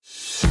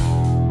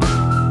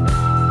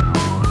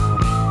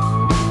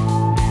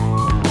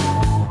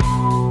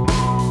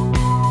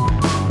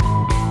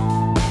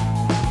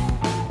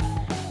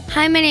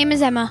Hi, my name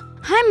is Emma.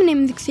 Hi, my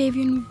name is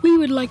Xavier, and we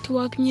would like to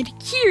welcome you to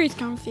Curious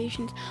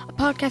Conversations, a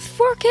podcast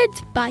for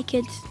kids by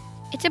kids.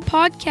 It's a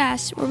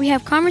podcast where we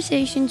have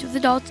conversations with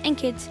adults and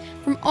kids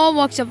from all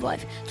walks of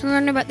life to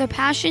learn about their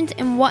passions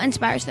and what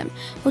inspires them,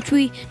 which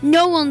we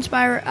know will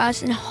inspire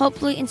us and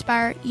hopefully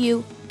inspire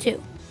you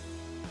too.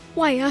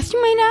 Why us, you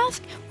might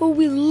ask? Well,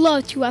 we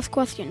love to ask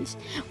questions.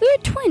 We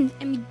are twins,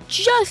 and we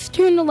just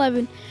turned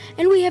 11,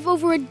 and we have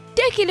over a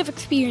decade of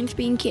experience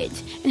being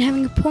kids and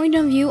having a point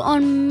of view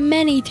on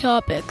many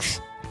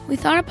topics. We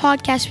thought a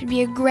podcast would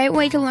be a great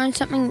way to learn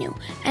something new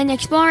and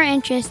explore our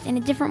interests in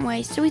a different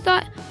way, so we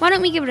thought, why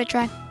don't we give it a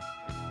try?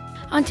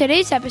 On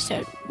today's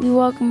episode, we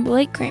welcome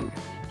Blake Kramer.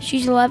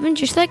 She's 11,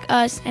 just like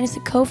us, and is the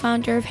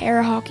co-founder of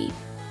Hara Hockey.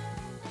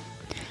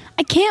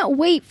 I can't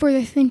wait for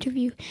this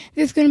interview.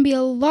 There's going to be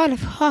a lot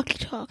of hockey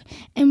talk,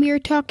 and we are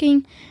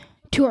talking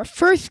to our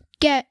first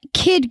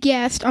kid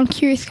guest on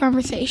Curious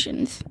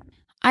Conversations.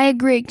 I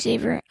agree,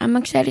 Xavier. I'm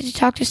excited to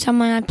talk to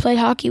someone I played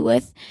hockey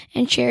with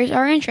and shares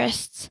our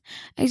interests.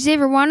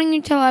 Xavier, why don't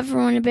you tell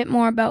everyone a bit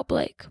more about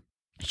Blake?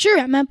 Sure,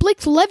 Emma.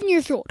 Blake's 11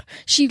 years old.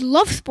 She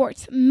loves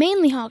sports,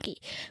 mainly hockey,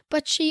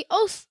 but she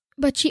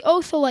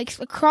also likes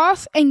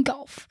lacrosse and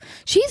golf.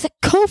 She's a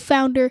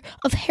co-founder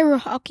of Hara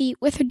Hockey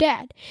with her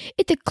dad.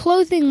 It's a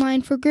clothing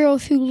line for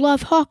girls who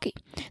love hockey.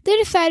 They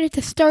decided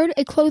to start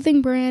a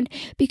clothing brand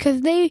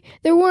because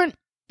there weren't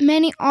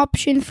many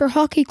options for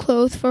hockey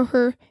clothes for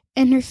her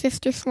and her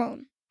sister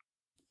Sloane.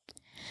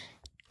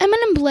 Emma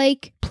and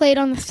Blake played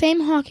on the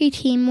same hockey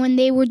team when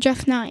they were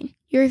just 9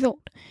 years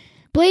old.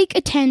 Blake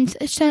attends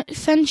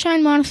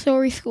Sunshine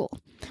Montessori School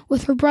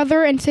with her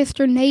brother and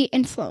sister Nate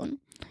and Sloane,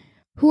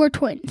 who are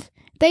twins.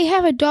 They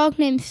have a dog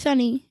named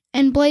Sunny,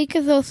 and Blake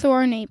is also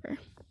our neighbor.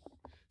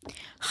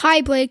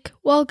 Hi, Blake.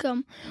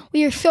 Welcome.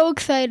 We are so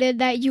excited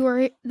that you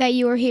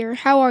are here.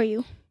 How are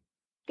you?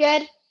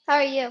 Good. How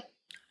are you?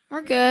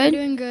 We're good.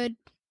 Doing good.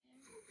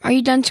 Are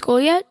you done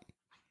school yet?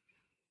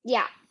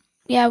 Yeah.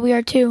 Yeah, we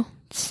are too.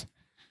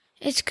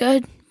 It's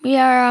good.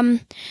 We're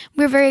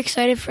very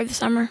excited for the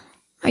summer.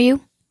 Are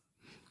you?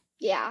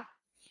 Yeah.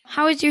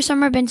 How has your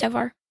summer been so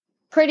far?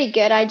 Pretty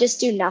good. I just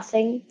do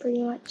nothing,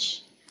 pretty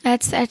much.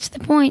 That's the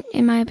point,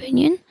 in my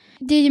opinion.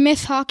 Did you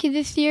miss hockey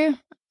this year?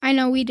 I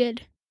know we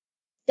did.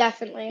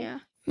 Definitely.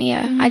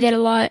 Yeah, I did a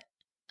lot.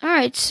 All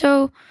right,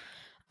 so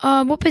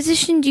what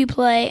position do you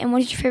play, and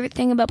what is your favorite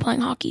thing about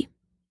playing hockey?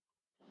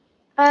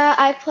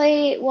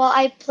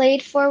 I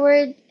played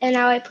forward, and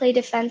now I play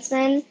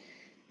defenseman.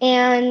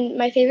 And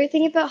my favorite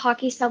thing about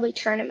hockey is probably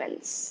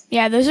tournaments.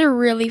 Yeah, those are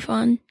really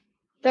fun.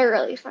 They're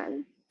really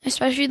fun.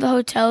 Especially the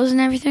hotels and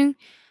everything.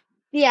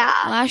 Yeah.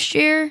 Last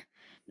year,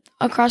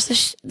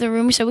 across the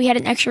room, so we had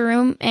an extra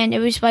room, and it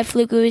was by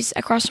fluke. It was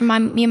across from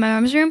me and my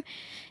mom's room.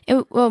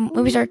 It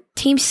was our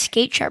team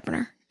skate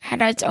sharpener. It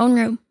had its own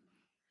room.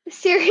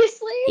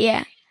 Seriously?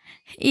 Yeah.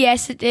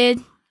 Yes, it did.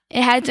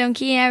 It had its own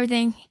key and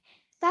everything.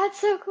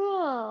 That's so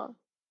cool.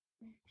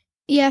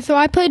 Yeah, so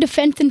I play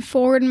defense and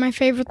forward, and my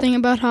favorite thing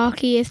about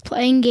hockey is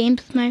playing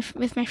games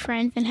with my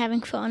friends and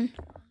having fun.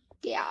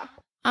 Yeah.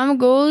 I'm a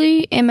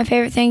goalie, and my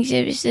favorite thing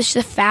is just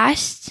the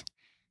fast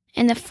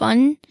and the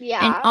fun.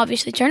 Yeah. And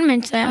obviously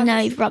tournaments. Now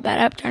that you've brought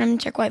that up,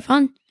 tournaments are quite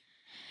fun.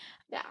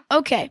 Yeah.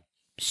 Okay,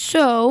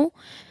 so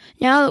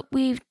now that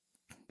we've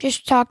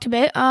just talked a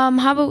bit, how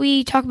about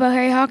we talk about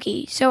Hara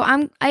Hockey? So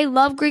I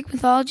love Greek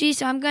mythology,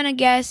 so I'm gonna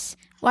guess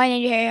why I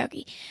named you Hara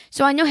Hockey.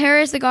 So I know Hera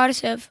is the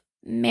goddess of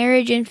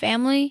marriage and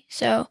family.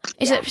 So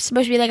is it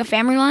supposed to be like a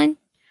family line?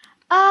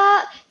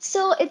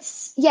 So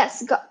it's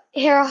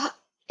Hera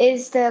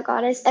is the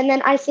goddess, and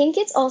then I think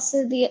it's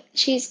also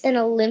she's an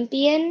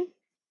Olympian.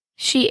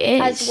 She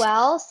is as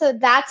well. So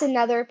that's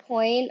another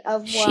point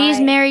of why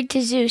she's married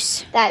to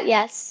Zeus.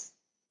 Yes,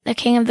 the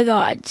king of the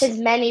gods. His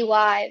many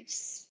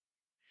wives.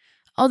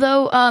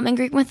 Although in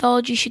Greek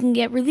mythology she can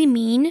get really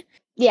mean.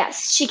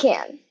 Yes, she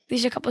can.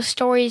 There's a couple of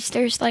stories.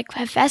 There's like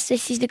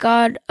Hephaestus, he's the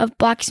god of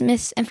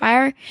blacksmiths and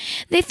fire.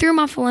 They threw him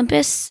off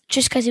Olympus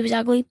just because he was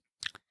ugly.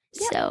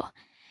 Yep. So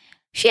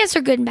she has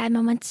her good and bad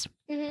moments.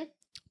 Mm-hmm.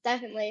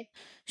 Definitely.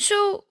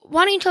 So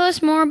why don't you tell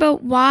us more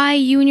about why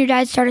you and your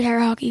dad started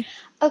Hara Hockey?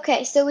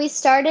 Okay, so we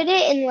started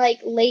it in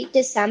late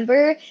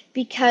December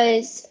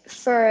because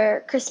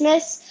for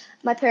Christmas,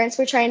 my parents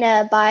were trying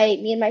to buy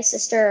me and my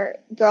sister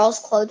girls'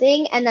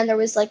 clothing, and then there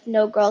was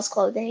no girls'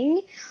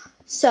 clothing.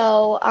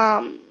 So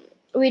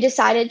we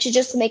decided to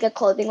just make a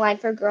clothing line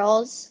for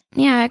girls.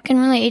 Yeah, I can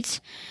relate.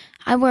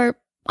 I wear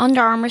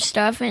Under Armour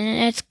stuff,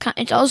 and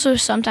it's also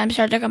sometimes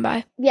hard to come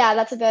by. Yeah,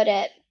 that's about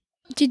it.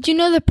 Did you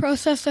know the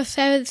process of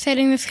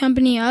setting this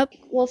company up?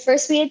 Well,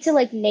 first we had to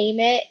name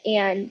it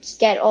and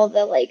get all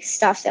the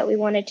stuff that we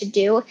wanted to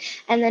do,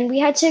 and then we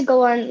had to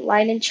go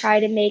online and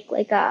try to make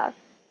a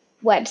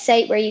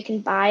website where you can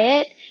buy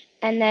it,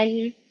 and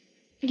then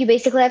you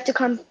basically have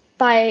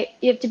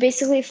to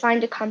basically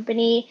find a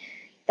company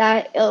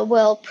that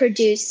will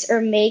produce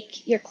or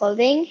make your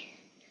clothing,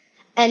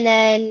 and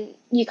then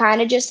you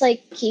kind of just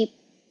keep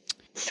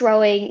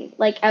throwing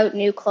out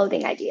new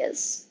clothing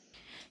ideas.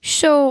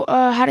 So,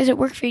 how does it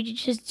work for you?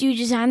 Do you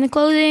design the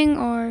clothing,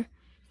 or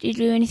Do you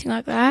do anything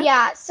like that?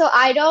 Yeah, so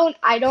I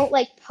don't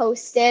like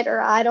post it,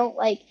 or I don't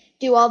like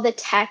do all the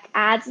tech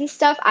ads and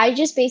stuff. I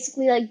just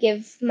basically like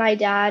give my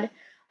dad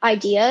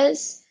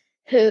ideas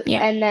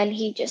Yeah. and then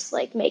he just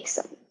like makes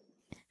them.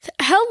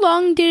 How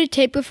long did it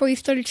take before you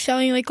started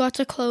selling like lots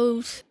of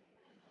clothes?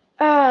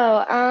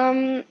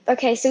 Oh,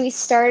 okay, so we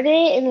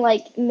started in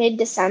like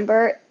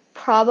mid-December,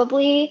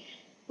 probably.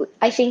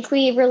 I think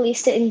we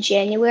released it in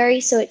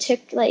January, so it took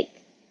like,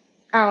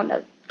 I don't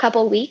know, a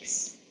couple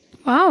weeks.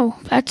 Wow,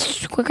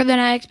 that's quicker than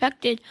I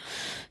expected.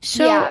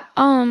 So,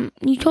 Yeah.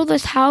 You told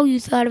us how you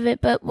thought of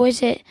it, but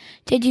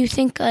did you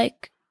think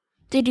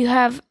did you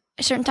have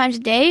certain times a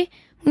day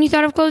when you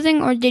thought of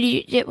clothing, or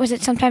was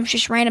it sometimes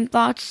just random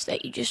thoughts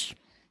that you just...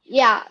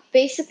 Yeah,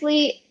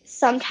 basically,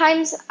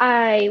 sometimes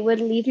I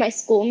would leave my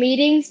school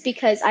meetings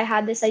because I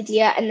had this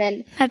idea, and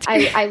then That's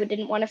great. I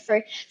didn't want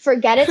to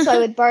forget it, so I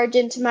would barge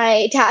into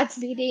my dad's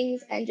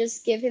meetings and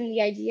just give him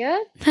the idea.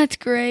 That's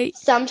great.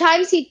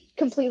 Sometimes he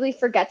completely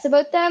forgets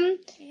about them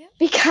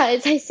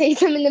because I say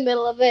them in the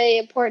middle of an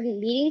important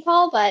meeting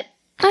call, but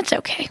That's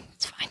okay.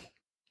 It's fine.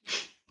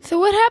 So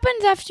what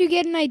happens after you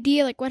get an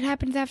idea? Like what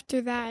happens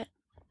after that?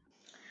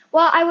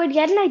 well, I would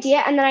get an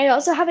idea, and then I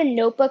also have a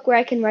notebook where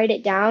I can write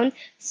it down.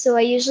 So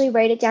I usually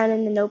write it down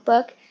in the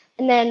notebook,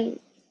 and then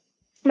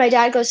my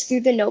dad goes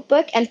through the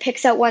notebook and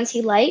picks out ones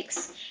he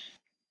likes.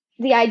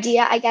 The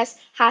idea, I guess,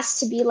 has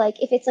to be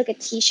like, if it's like a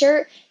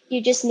t-shirt,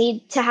 you just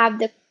need to have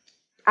the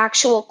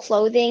actual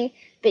clothing,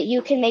 but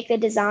you can make the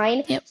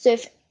design. Yep. So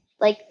if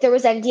like there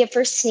was an idea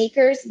for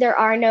sneakers, there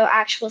are no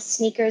actual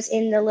sneakers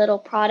in the little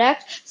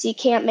product, so you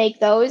can't make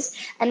those.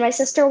 And my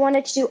sister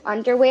wanted to do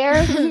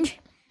underwear.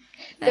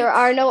 There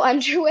are no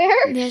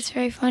underwear. That's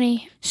very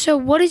funny. So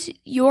what is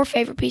your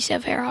favorite piece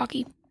of hair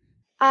hockey?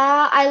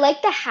 I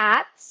like the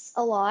hats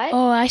a lot.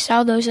 Oh, I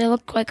saw those. They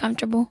look quite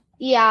comfortable.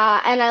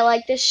 Yeah, and I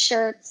like the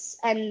shirts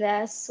and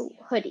the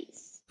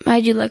hoodies.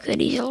 I do like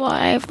hoodies a lot.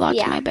 I have lots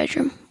in Yeah. my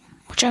bedroom,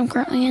 which I'm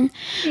currently in.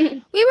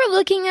 We were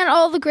looking at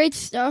all the great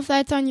stuff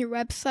that's on your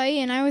website,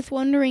 and I was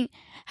wondering,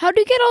 how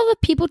do you get all the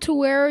people to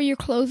wear your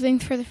clothing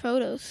for the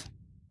photos?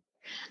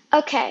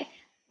 Okay.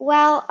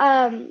 Well,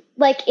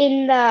 like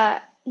in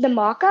the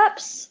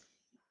mock-ups.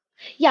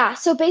 Yeah,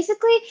 so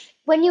basically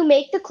when you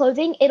make the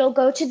clothing, it'll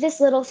go to this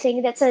little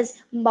thing that says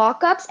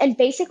mock-ups, and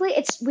basically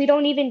we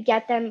don't even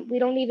get them. We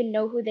don't even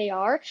know who they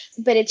are,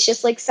 but it's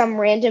just like some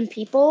random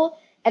people,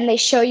 and they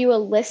show you a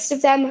list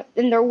of them,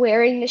 and they're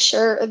wearing the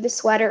shirt or the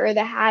sweater or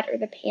the hat or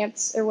the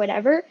pants or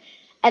whatever,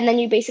 and then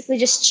you basically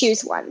just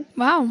choose one.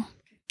 Wow.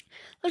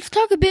 Let's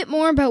talk a bit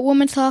more about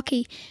women's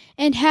hockey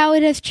and how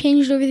it has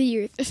changed over the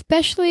years,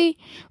 especially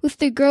with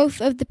the growth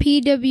of the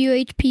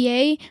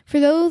PWHPA. For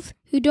those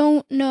who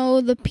don't know,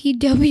 the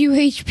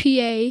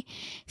PWHPA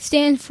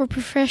stands for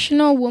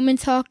Professional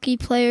Women's Hockey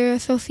Player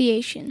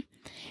Association.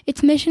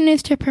 Its mission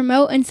is to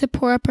promote and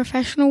support a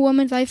professional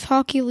women's ice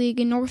hockey league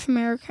in North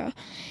America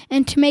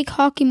and to make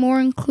hockey more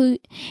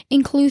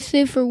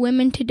inclusive for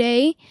women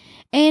today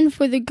and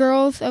for the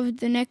girls of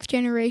the next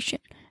generation.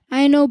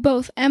 I know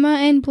both Emma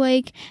and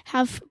Blake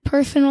have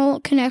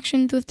personal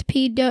connections with the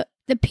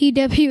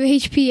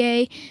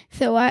PWHPA,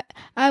 so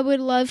I would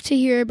love to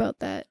hear about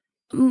that.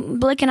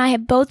 Blake and I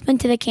have both been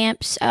to the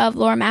camps of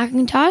Laura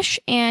McIntosh,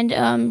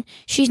 and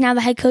she's now the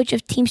head coach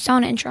of Team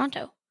Sauna in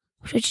Toronto,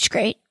 which is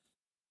great.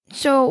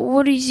 So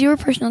what is your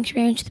personal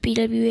experience with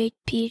the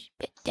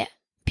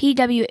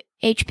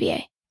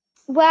PWHPA?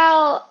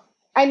 Well,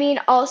 I mean,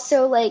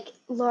 also like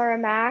Laura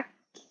Mack,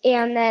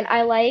 and then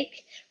I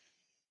like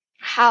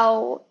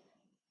how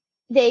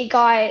they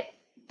got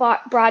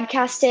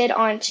broadcasted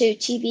onto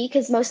TV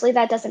because mostly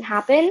that doesn't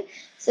happen.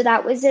 So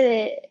that was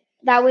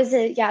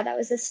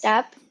a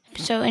step.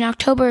 So in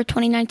October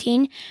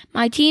 2019,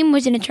 my team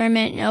was in a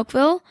tournament in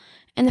Oakville,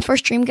 and the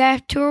first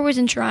Dreamcast tour was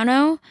in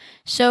Toronto.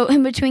 So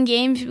in between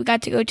games, we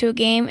got to go to a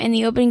game, and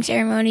the opening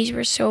ceremonies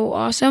were so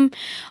awesome.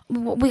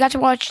 We got to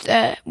watch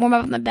the warm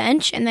up on the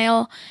bench, and they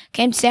all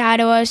came to say hi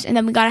to us, and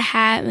then we got a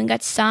hat, and we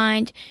got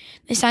signed.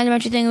 They signed a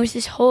bunch of things. It was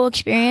this whole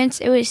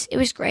experience. It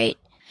was great.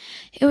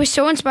 It was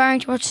so inspiring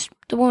to watch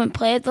the women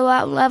play at the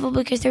level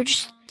because they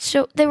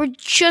were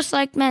just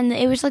like men.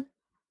 It was like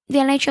the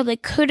NHL. They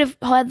could have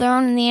had their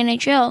own in the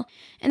NHL.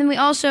 And then we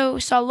also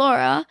saw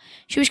Laura.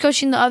 She was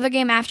coaching the other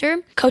game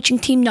after, coaching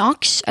Team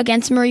Knox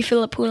against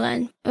Marie-Philip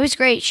Poulin. It was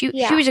great. She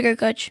was a good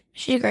coach.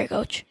 She's a great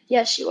coach.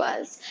 Yes, she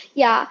was.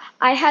 Yeah,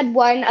 I had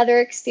one other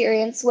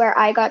experience where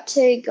I got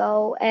to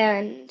go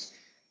and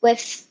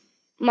with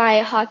my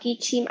hockey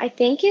team, I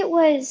think it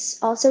was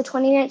also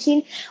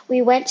 2019,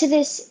 we went to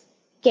this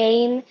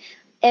game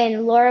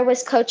and Laura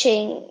was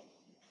coaching.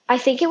 I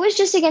think it was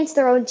just against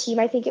their own team.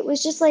 I think it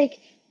was just like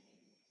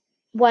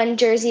one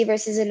jersey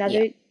versus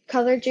another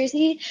colored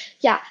jersey.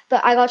 Yeah,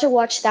 but I got to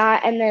watch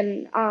that, and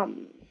then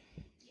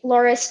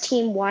Laura's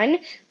team won.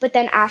 But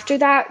then after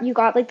that, you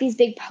got like these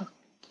big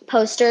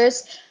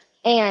posters,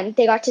 and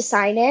they got to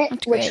sign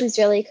it, which was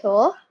really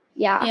cool.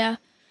 Yeah. Yeah.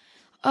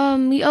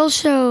 We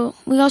also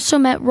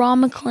met Ron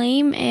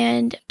McLean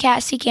and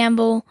Cassie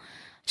Campbell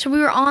So we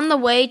were on the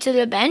way to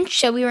the bench.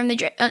 So we were in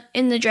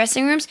the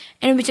dressing rooms,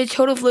 and it was a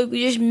total fluke.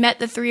 We just met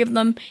the three of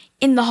them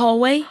in the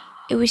hallway.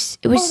 It was.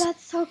 Oh,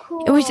 that's so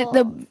cool. It was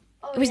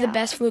the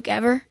best fluke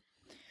ever.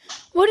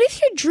 What is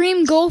your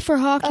dream goal for Oh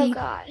hockey?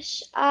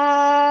 gosh.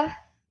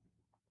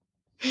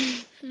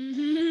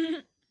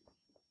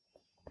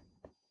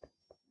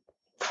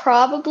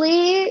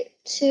 Probably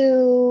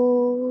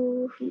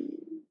to.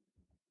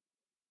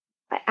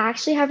 I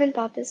actually haven't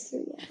thought this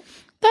through yet.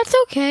 That's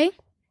okay.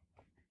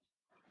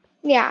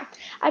 Yeah,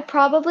 I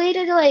probably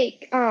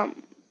to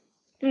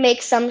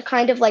make some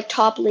kind of like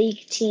top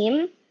league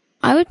team.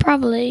 I would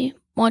probably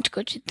want to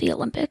go to the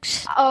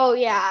Olympics. Oh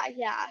yeah.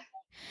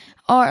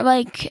 Or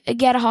like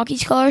get a hockey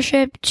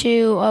scholarship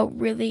to a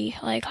really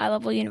like high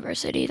level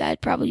university.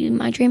 That'd probably be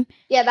my dream.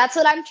 Yeah, that's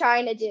what I'm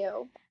trying to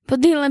do.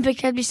 But the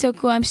Olympics, that'd be so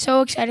cool. I'm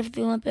so excited for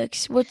the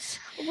Olympics. What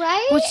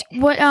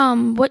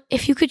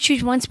if you could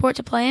choose one sport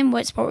to play in,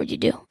 what sport would you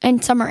do?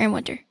 In summer and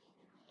winter.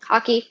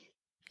 Hockey.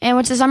 And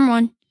what's the summer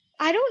one?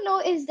 I don't know.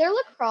 Is there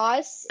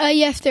lacrosse?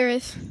 Yes, there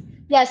is.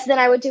 Yes, then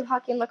I would do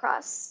hockey and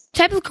lacrosse.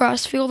 Type of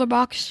lacrosse, field or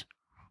box?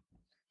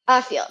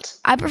 Field.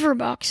 I prefer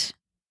box.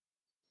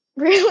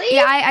 Really?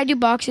 Yeah, I do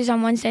boxes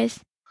on Wednesdays.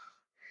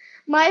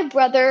 My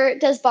brother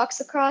does box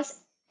lacrosse,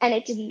 and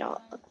it did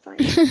not look fun.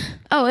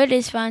 Oh, it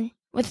is fun.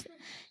 With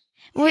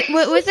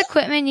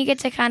equipment, you get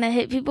to kind of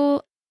hit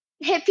people.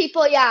 Hit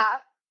people, yeah.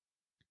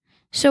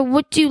 So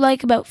what do you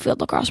like about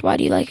field lacrosse? Why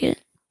do you like it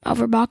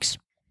over box?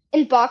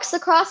 In box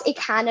lacrosse, it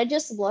kind of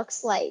just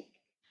looks like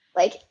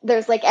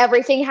there's like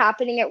everything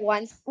happening at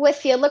once. With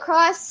field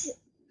lacrosse,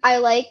 I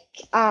like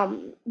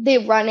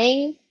the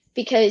running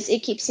because it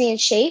keeps me in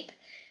shape,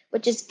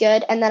 which is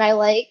good. And then I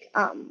like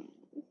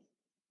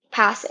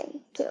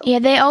passing too. Yeah,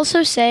 they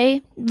also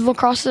say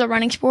lacrosse is a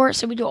running sport,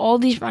 so we do all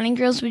these running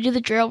drills. We do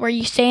the drill where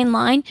you stay in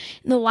line,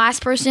 and the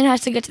last person has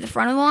to get to the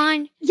front of the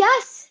line.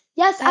 Yes,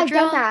 I've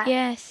done that.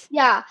 Yes.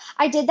 Yeah,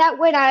 I did that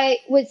when I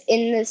was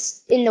in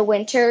the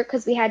winter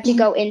because we had to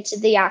go into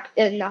the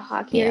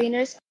hockey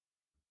arenas.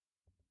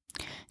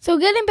 So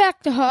getting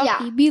back to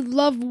hockey, we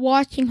love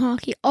watching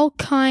hockey, all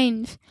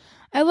kinds.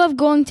 I love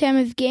going to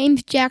Emma's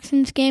games,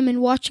 Jackson's game,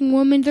 and watching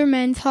women's or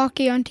men's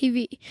hockey on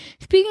TV.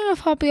 Speaking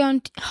of hockey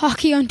on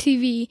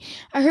TV,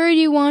 I heard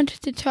you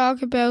wanted to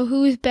talk about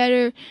who is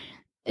better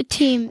a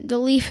team, the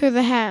Leafs or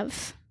the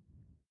Habs.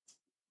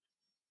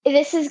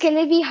 This is going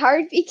to be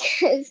hard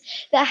because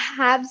the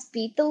Habs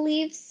beat the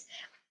Leafs,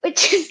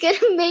 which is going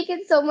to make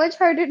it so much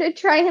harder to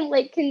try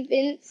and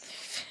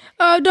convince.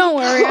 Oh, don't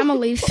worry, I'm a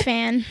Leafs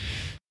fan.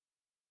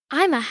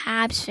 I'm a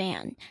Habs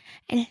fan,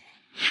 and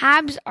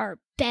Habs are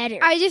better.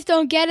 I just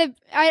don't get it.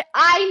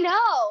 I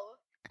know.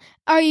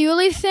 Are you a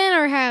Leafs fan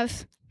or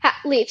Habs?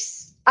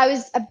 Leafs. I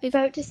was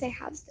about to say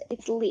Habs, but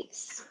it's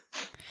Leafs.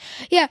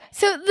 Yeah,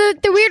 so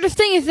the weirdest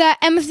thing is that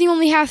Emma's the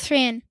only Habs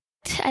fan.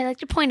 I'd like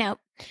to point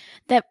out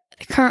that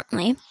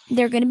currently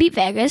they're going to beat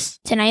Vegas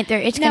tonight.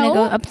 It's going to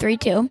go up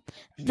 3-2.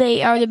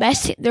 They are the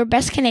best. They're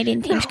best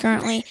Canadian teams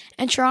currently,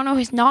 and Toronto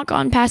has not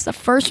gone past the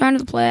first round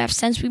of the playoffs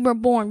since we were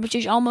born, which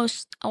is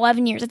almost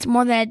 11 years. That's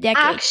more than a decade.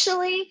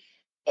 Actually,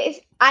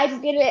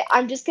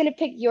 I'm just gonna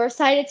pick your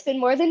side. It's been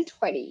more than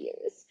 20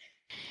 years.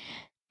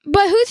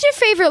 But who's your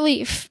favorite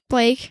Leaf,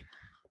 Blake?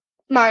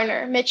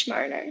 Mitch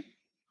Marner.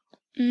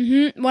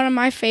 One of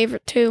my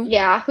favorite too.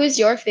 Yeah, who's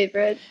your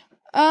favorite?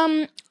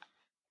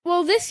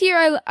 Well, this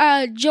year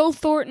I Joe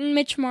Thornton,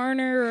 Mitch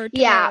Marner, or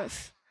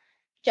Torres.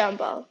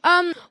 Jumbo.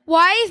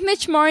 Why is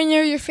Mitch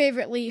Marner your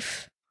favorite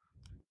Leaf?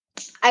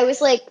 I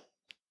was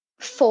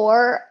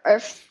 4 or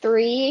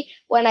 3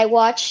 when I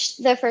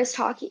watched my first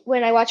hockey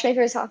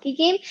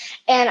game,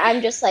 and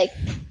I'm just I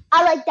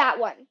like that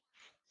one.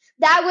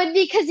 That one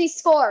because he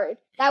scored.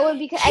 That one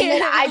because, and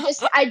then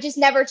I just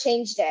never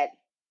changed it.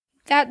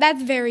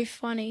 That's very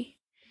funny.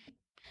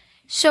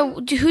 So,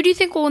 who do you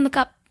think will win the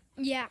cup?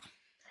 Yeah.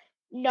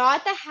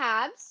 Not the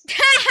Habs.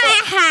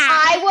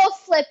 I will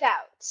flip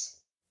out.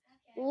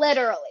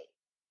 Literally.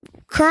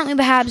 Currently,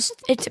 the Habs,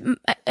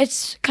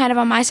 it's kind of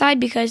on my side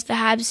because the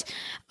Habs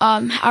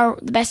are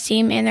the best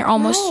team and they're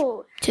almost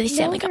to the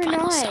Stanley Cup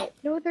Finals. So.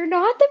 No, they're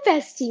not the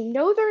best team.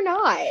 No, they're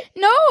not.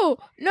 No,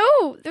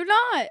 they're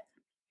not.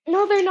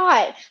 No, they're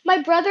not.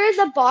 My brother is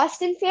a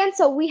Boston fan,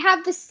 so we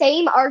have the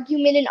same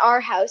argument in our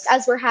house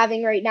as we're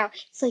having right now.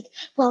 It's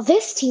well,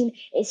 this team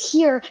is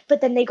here,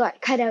 but then they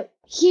got cut out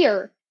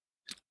here.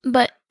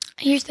 But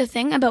here's the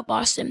thing about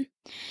Boston.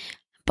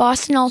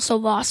 Boston also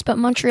lost, but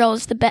Montreal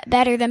is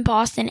better than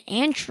Boston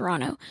and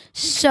Toronto.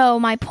 So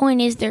my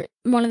point is they're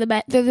they're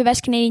the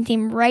best Canadian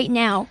team right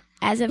now,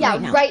 as of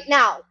right now. Yeah, right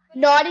now.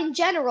 Not in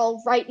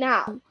general, right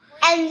now.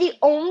 And the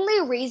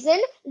only reason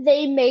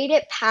they made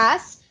it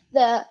past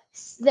the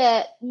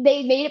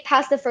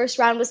first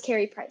round was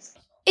Carey Price.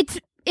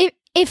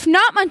 If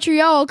not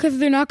Montreal, because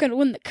they're not going to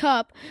win the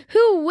cup,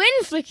 who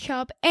wins the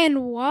cup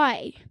and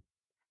why?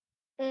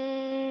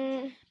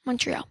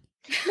 Montreal.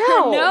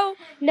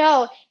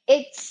 No.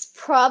 It's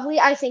probably,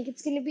 I think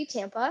it's going to be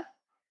Tampa.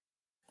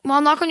 well,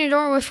 I'll knock on your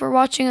door if we're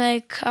watching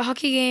like a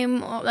hockey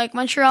game, or like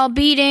Montreal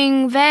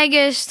beating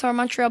Vegas or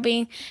Montreal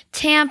beating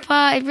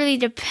Tampa. It really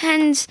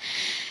depends.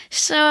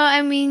 So,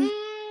 I mean,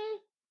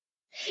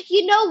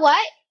 You know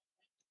what?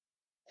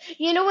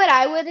 You know what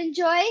I would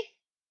enjoy?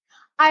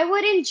 I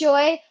would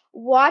enjoy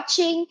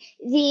watching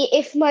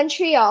if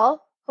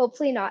Montreal,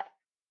 hopefully not,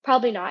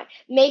 probably not,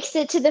 makes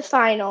it to the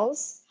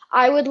finals.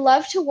 I would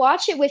love to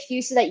watch it with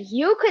you so that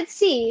you could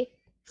see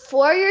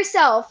for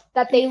yourself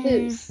that they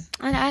lose.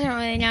 I don't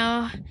really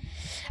know.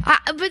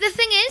 But the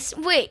thing is,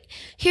 wait,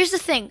 here's the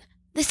thing.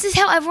 This is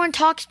how everyone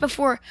talks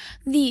before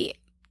the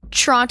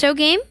Toronto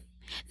game,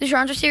 the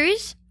Toronto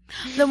series,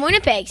 the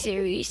Winnipeg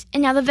series,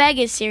 and now the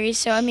Vegas series.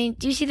 So, I mean,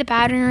 do you see the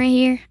pattern right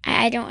here?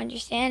 I don't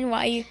understand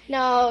why you...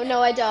 No,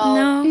 I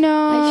don't.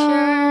 No.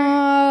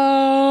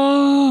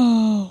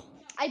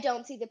 I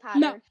don't see the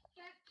pattern.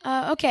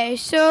 Okay,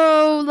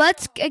 so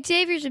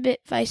Xavier's a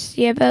bit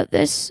feisty about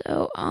this,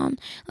 so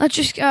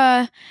let's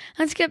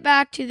get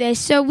back to this.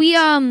 So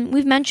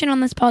we've mentioned on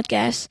this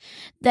podcast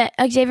that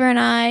Xavier and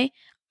I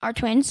are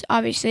twins,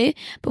 obviously,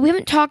 but we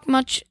haven't talked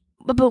much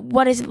about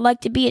what is it like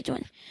to be a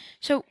twin.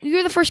 So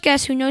you're the first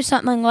guest who knows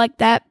something like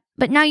that,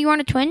 but now you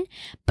aren't a twin,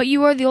 but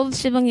you are the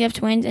oldest sibling of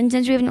twins, and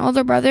since we have an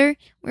older brother,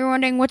 we were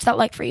wondering what's that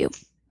like for you?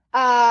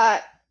 I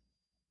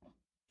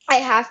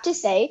have to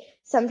say,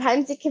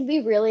 sometimes it can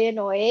be really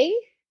annoying.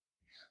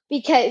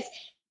 Because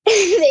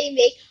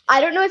I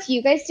don't know if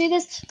you guys do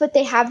this, but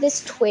they have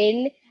this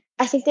twin,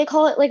 I think they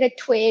call it like a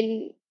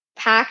twin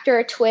pact or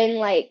a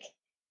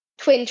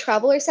twin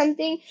trouble or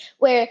something,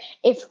 where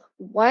if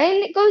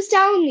one goes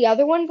down, the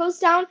other one goes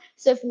down.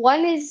 So if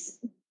one is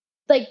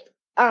like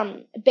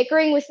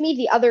bickering with me,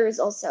 the other is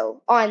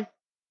also on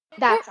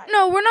that side.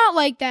 No, we're not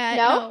like that.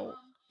 No?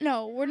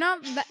 No, we're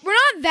not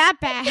that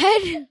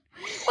bad.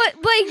 What,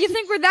 Blake, you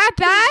think we're that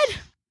bad?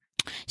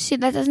 See,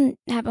 that doesn't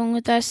happen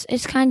with us.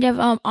 It's kind of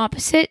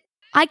opposite.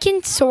 I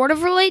can sort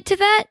of relate to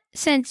that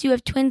since you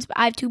have twins, but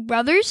I have two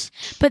brothers,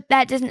 but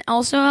that doesn't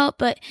also help.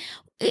 But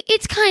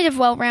it's kind of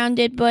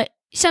well-rounded, but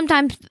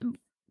sometimes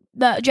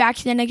the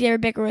Jackson and Xavier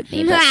bicker with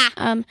me, but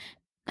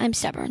I'm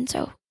stubborn,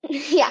 so.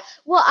 Yeah,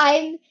 well,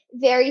 I'm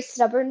very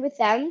stubborn with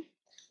them.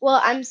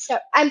 Well,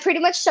 I'm pretty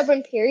much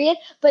stubborn, period,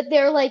 but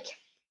they're like,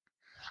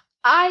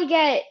 I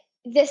get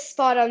this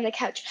spot on the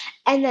couch,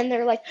 and then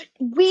they're like,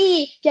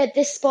 we get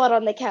this spot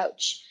on the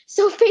couch.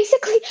 So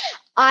basically,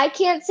 I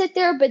can't sit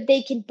there, but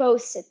they can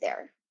both sit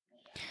there.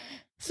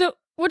 So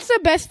what's the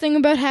best thing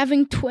about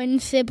having twin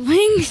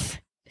siblings?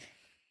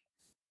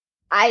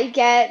 I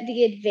get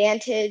the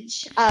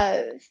advantage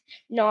of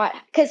not,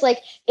 because like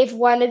if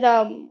one of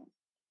them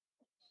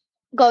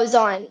goes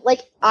on,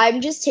 like I'm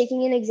just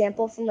taking an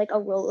example from like a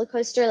roller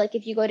coaster, like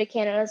if you go to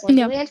Canada's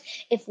Wonderland,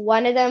 if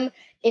one of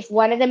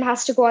them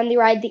has to go on the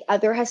ride, the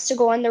other has to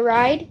go on the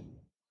ride.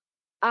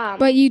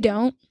 But you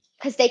don't.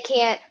 Because they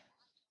can't,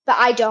 but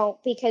I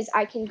don't, because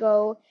I can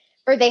go,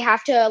 or they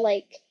have to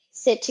like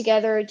sit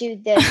together or do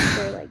this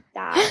or like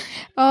that.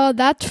 Oh,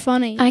 that's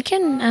funny. I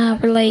can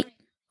relate.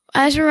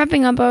 As we're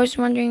wrapping up, I was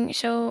wondering,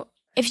 so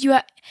if you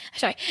had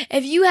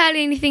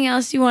anything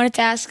else you wanted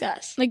to ask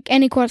us. Like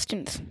any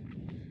questions?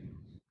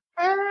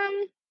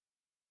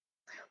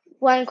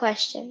 One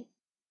question.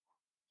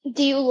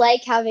 Do you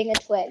like having a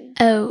twin?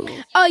 Oh,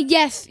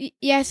 yes,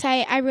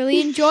 I really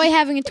enjoy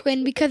having a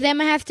twin because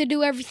Emma has to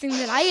do everything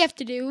that I have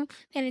to do,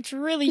 and it's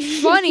really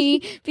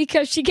funny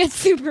because she gets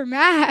super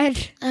mad.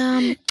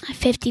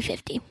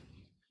 50-50.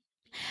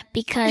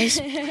 Because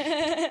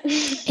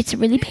it's a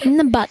really pain in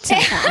the butt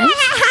sometimes.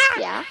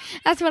 Yeah.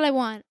 That's what I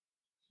want.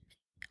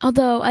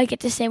 Although I get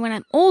to say when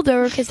I'm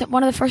older, because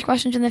one of the first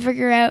questions when they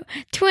figure out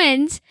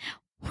twins,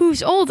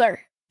 who's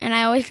older? And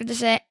I always get to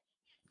say,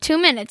 2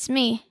 minutes,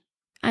 me.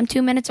 I'm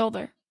 2 minutes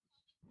older.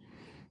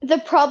 The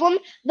problem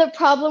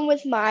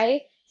with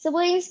my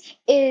siblings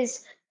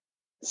is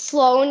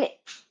Sloan.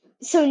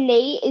 So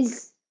Nate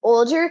is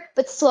older,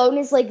 but Sloan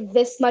is like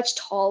this much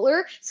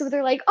taller. So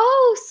they're like,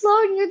 "Oh,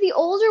 Sloan, you're the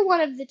older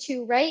one of the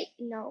two, right?"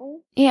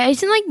 No. Yeah,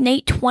 isn't like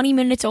Nate 20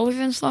 minutes older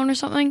than Sloan or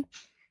something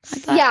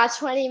like that? Yeah,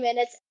 20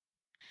 minutes.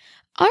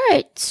 All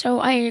right, so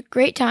I had a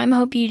great time. I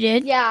hope you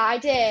did. Yeah, I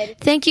did.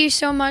 Thank you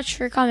so much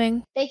for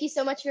coming. Thank you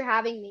so much for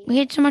having me. We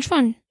had so much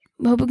fun.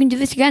 I hope we can do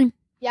this again.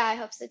 Yeah, I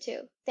hope so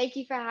too. Thank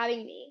you for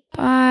having me.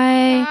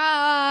 Bye.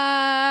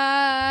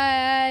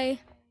 Bye.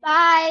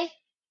 Bye.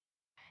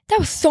 That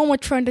was so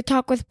much fun to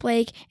talk with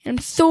Blake, and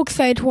I'm so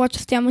excited to watch the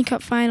Stanley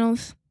Cup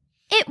Finals.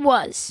 It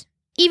was.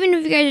 Even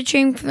if you guys are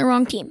cheering for the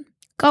wrong team.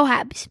 Go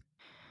Habs.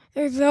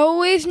 There's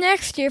always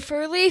next year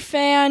for Leaf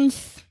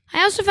fans.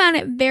 I also found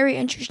it very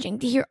interesting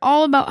to hear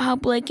all about how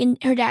Blake and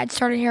her dad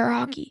started Hera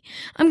Hockey.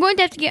 I'm going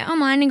to have to get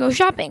online and go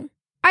shopping.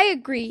 I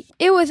agree.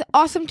 It was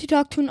awesome to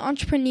talk to an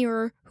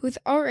entrepreneur who's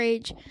our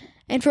age.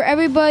 And for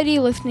everybody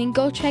listening,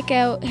 go check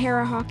out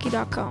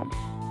herahockey.com.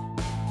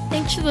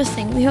 Thanks for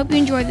listening. We hope you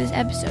enjoyed this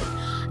episode.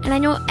 And I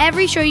know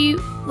every show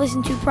you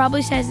listen to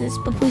probably says this,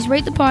 but please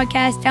rate the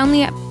podcast,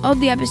 download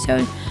the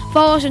episode,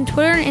 follow us on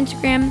Twitter and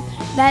Instagram.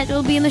 That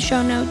will be in the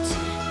show notes.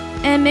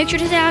 And make sure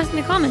to say us in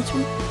the comments.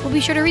 We'll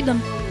be sure to read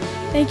them.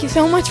 Thank you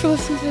so much for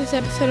listening to this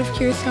episode of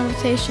Curious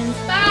Conversations.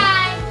 Bye.